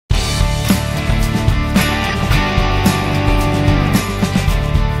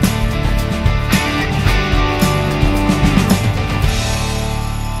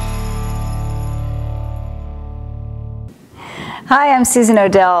Hi, I'm Susan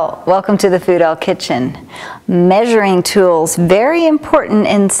Odell. Welcome to the Food All Kitchen. Measuring tools, very important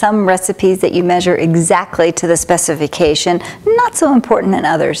in some recipes that you measure exactly to the specification, not so important in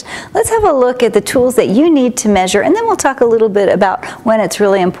others. Let's have a look at the tools that you need to measure, and then we'll talk a little bit about when it's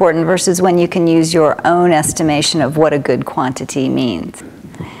really important versus when you can use your own estimation of what a good quantity means.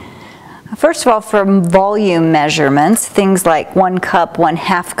 First of all, for volume measurements, things like 1 cup,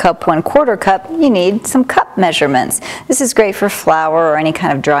 1/2 cup, 1/4 cup, you need some cup measurements. This is great for flour or any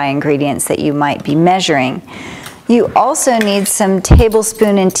kind of dry ingredients that you might be measuring. You also need some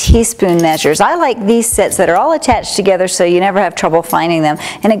tablespoon and teaspoon measures. I like these sets that are all attached together so you never have trouble finding them.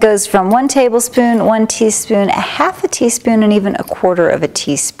 And it goes from 1 tablespoon, 1 teaspoon, 1/2 teaspoon, and even 1/4 of a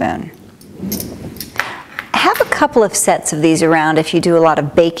teaspoon. Have a couple of sets of these around if you do a lot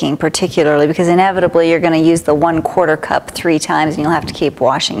of baking, particularly because inevitably you're going to use the 1/4 cup 3 times and you'll have to keep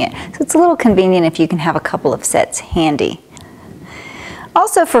washing it. So it's a little convenient if you can have a couple of sets handy.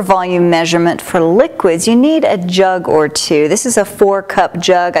 Also, for volume measurement for liquids, you need a jug or two. This is a 4-cup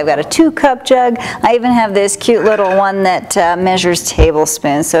jug. I've got a 2-cup jug. I even have this cute little one that measures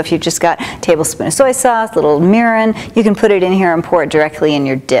tablespoons. So if you've just got a tablespoon of soy sauce, a little mirin, you can put it in here and pour it directly in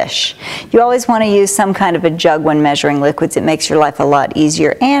your dish. You always want to use some kind of a jug when measuring liquids. It makes your life a lot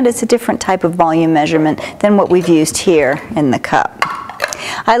easier, and it's a different type of volume measurement than what we've used here in the cup.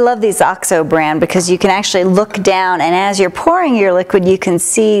 I love these OXO brand because you can actually look down, and as you're pouring your liquid you can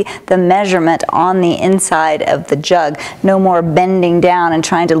see the measurement on the inside of the jug. No more bending down and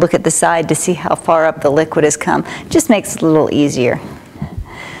trying to look at the side to see how far up the liquid has come. Just makes it a little easier.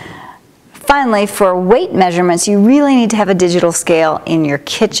 Finally, for weight measurements, you really need to have a digital scale in your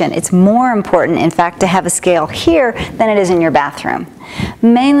kitchen. It's more important, in fact, to have a scale here than it is in your bathroom.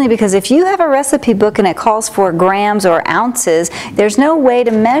 Mainly because if you have a recipe book and it calls for grams or ounces, there's no way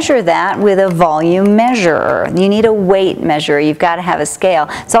to measure that with a volume measurer. You need a weight measurer. You've got to have a scale.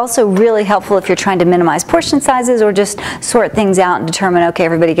 It's also really helpful if you're trying to minimize portion sizes or just sort things out and determine, okay,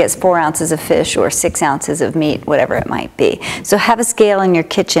 everybody gets 4 ounces of fish or 6 ounces of meat, whatever it might be. So have a scale in your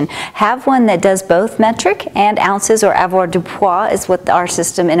kitchen. Have one that does both metric and ounces, or avoir du poids is what our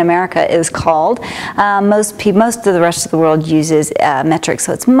system in America is called. Most of the rest of the world uses metric,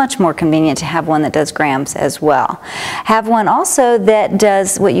 so it's much more convenient to have one that does grams as well. Have one also that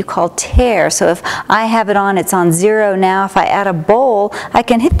does what you call tare. So if I have it on, it's on 0 now. If I add a bowl, I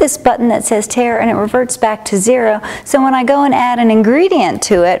can hit this button that says tare and it reverts back to 0. So when I go and add an ingredient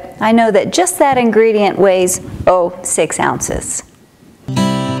to it, I know that just that ingredient weighs, 6 ounces.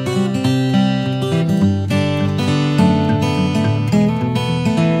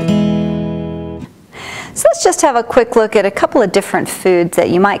 So let's just have a quick look at a couple of different foods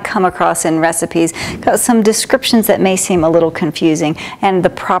that you might come across in recipes. Got some descriptions that may seem a little confusing and the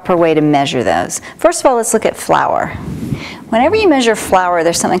proper way to measure those. First of all, let's look at flour. Whenever you measure flour,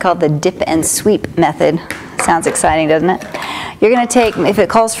 there's something called the dip and sweep method. Sounds exciting, doesn't it? You're going to take, if it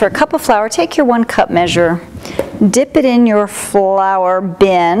calls for a cup of flour, take your 1 cup measure, dip it in your flour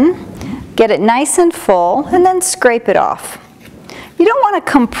bin, get it nice and full, and then scrape it off. You don't want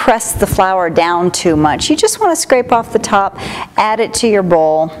to compress the flour down too much. You just want to scrape off the top, add it to your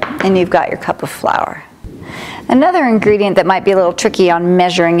bowl, and you've got your cup of flour. Another ingredient that might be a little tricky on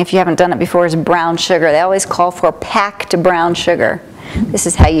measuring if you haven't done it before is brown sugar. They always call for packed brown sugar. This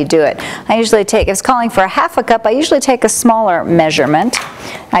is how you do it. I usually take, if it's calling for a 1/2 cup, I usually take a smaller measurement.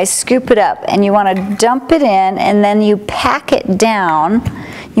 I scoop it up, and you want to dump it in, and then you pack it down.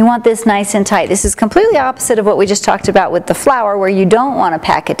 You want this nice and tight. This is completely opposite of what we just talked about with the flour, where you don't want to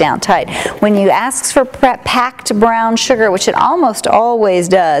pack it down tight. When you ask for packed brown sugar, which it almost always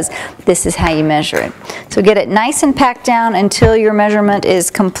does, this is how you measure it. So get it nice and packed down until your measurement is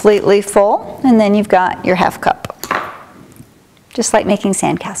completely full, and then you've got your 1/2 cup. Just like making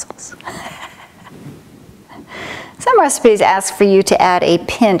sandcastles. Some recipes ask for you to add a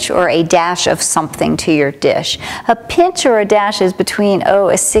pinch or a dash of something to your dish. A pinch or a dash is between, a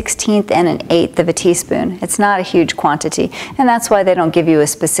 1/16 and an 1/8 of a teaspoon. It's not a huge quantity, and that's why they don't give you a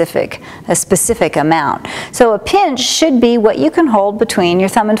specific amount. So a pinch should be what you can hold between your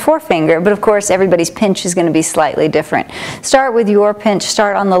thumb and forefinger, but of course everybody's pinch is going to be slightly different. Start with your pinch,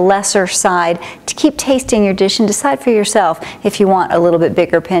 start on the lesser side to keep tasting your dish and decide for yourself if you want a little bit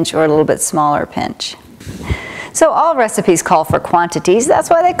bigger pinch or a little bit smaller pinch. So all recipes call for quantities. That's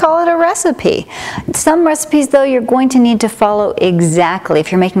why they call it a recipe. Some recipes, though, you're going to need to follow exactly.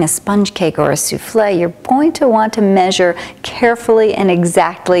 If you're making a sponge cake or a souffle, you're going to want to measure carefully and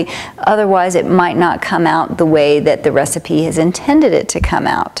exactly. Otherwise, it might not come out the way that the recipe has intended it to come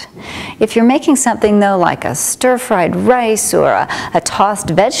out. If you're making something, though, like a stir-fried rice or a tossed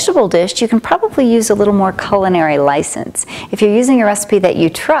vegetable dish, you can probably use a little more culinary license. If you're using a recipe that you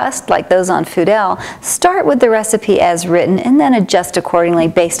trust, like those on Foodell, start with the recipe as written and then adjust accordingly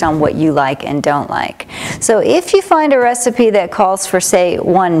based on what you like and don't like. So if you find a recipe that calls for, say,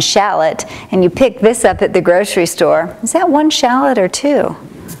 1 shallot, and you pick this up at the grocery store, is that 1 shallot or 2?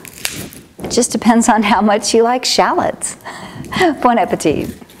 It just depends on how much you like shallots. Bon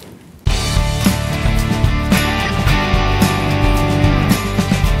appetit.